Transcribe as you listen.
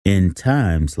In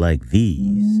times like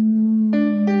these.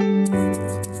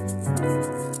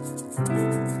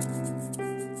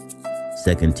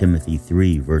 Second Timothy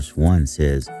 3 verse 1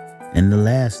 says, "In the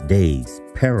last days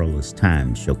perilous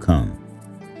times shall come."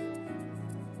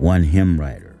 One hymn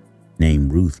writer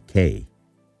named Ruth Kay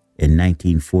in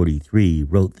 1943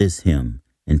 wrote this hymn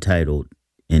entitled,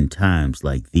 "In Times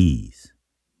Like These."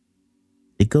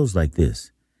 It goes like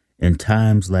this: in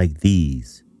times like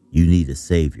these, you need a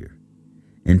savior.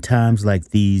 In times like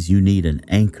these, you need an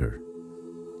anchor.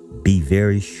 Be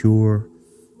very sure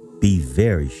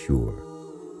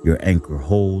your anchor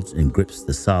holds and grips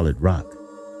the solid rock.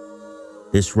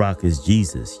 This rock is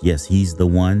Jesus. Yes, he's the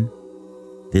one.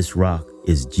 This rock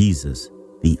is Jesus,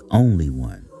 the only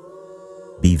one.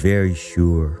 Be very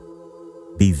sure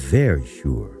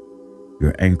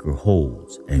your anchor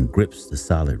holds and grips the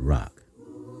solid rock.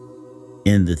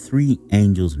 In the three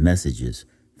angels' messages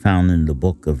found in the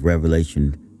book of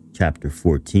Revelation chapter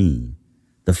 14,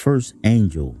 the first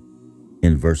angel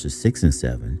in verses 6 and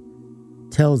 7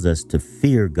 tells us to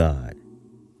fear God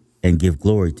and give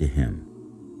glory to him,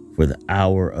 for the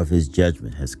hour of his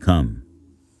judgment has come,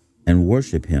 and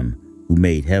worship him who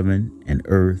made heaven and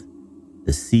earth,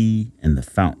 the sea, and the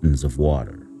fountains of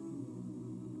water.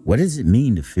 What does it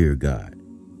mean to fear God?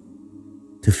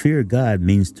 To fear God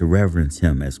means to reverence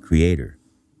him as creator,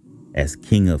 as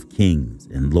King of kings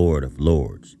and Lord of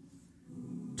lords,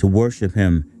 to worship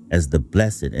him as the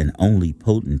blessed and only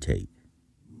potentate,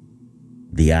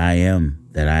 the I am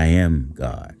that I am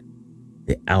God,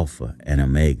 the Alpha and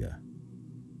Omega.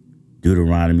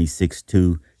 Deuteronomy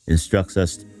 6:2 instructs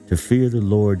us to fear the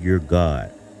Lord your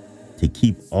God, to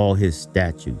keep all his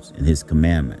statutes and his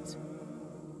commandments,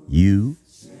 you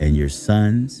and your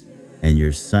sons and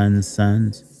your sons'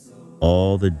 sons,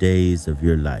 all the days of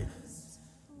your life.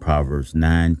 Proverbs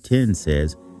 9:10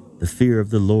 says, "The fear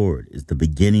of the Lord is the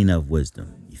beginning of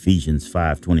wisdom." Ephesians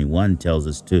 5:21 tells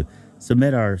us to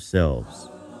submit ourselves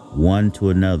one to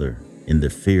another in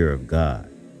the fear of God.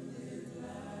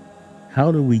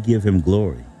 How do we give him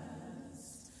glory?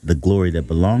 The glory that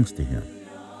belongs to him.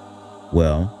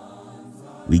 Well,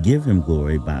 we give him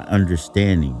glory by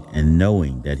understanding and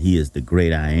knowing that he is the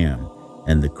great I am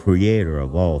and the creator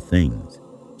of all things.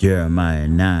 Jeremiah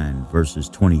 9 verses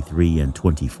 23 and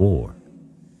 24.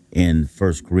 In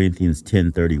 1 Corinthians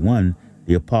 10:31,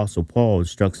 the Apostle Paul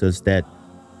instructs us that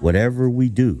whatever we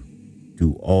do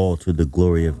all to the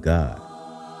glory of God.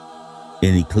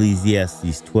 In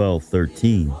Ecclesiastes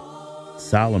 12:13,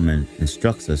 Solomon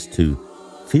instructs us to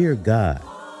fear God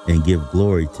and give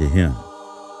glory to him.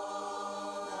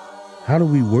 How do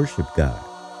we worship God?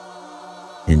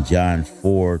 In John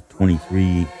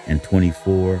 4:23 and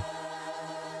 24,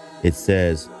 it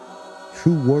says,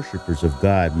 "True worshipers of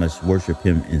God must worship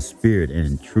him in spirit and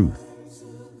in truth."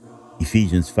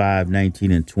 Ephesians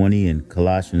 5:19 and 20 and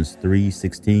Colossians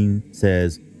 3:16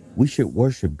 says, we should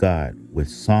worship God with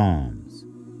psalms,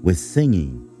 with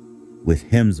singing, with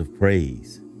hymns of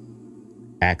praise.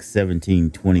 Acts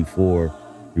 17:24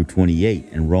 through 28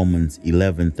 and Romans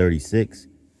 11:36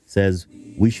 says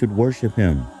we should worship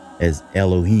him as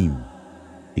Elohim,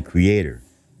 the creator,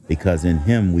 because in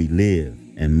him we live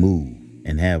and move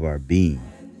and have our being.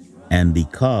 And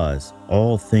because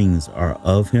all things are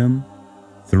of him,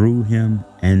 through him,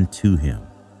 and to him.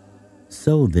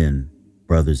 So then,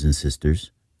 brothers and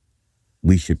sisters,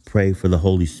 we should pray for the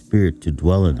Holy Spirit to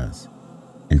dwell in us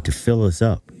and to fill us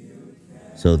up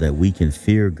so that we can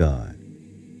fear God,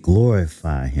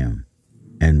 glorify him,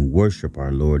 and worship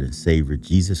our Lord and Savior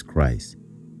Jesus Christ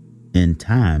in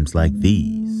times like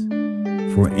these.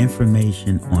 For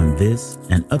information on this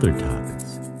and other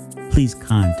topics, please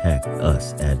contact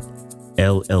us at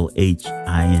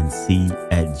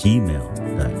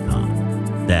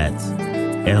llhinc@gmail.com. That's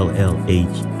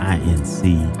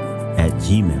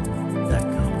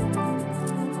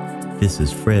llhinc@gmail.com. This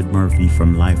is Fred Murphy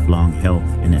from Lifelong Health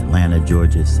in Atlanta,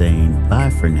 Georgia, saying bye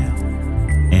for now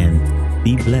and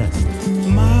be blessed.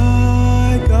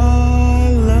 My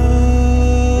God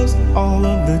loves all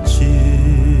of the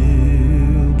children.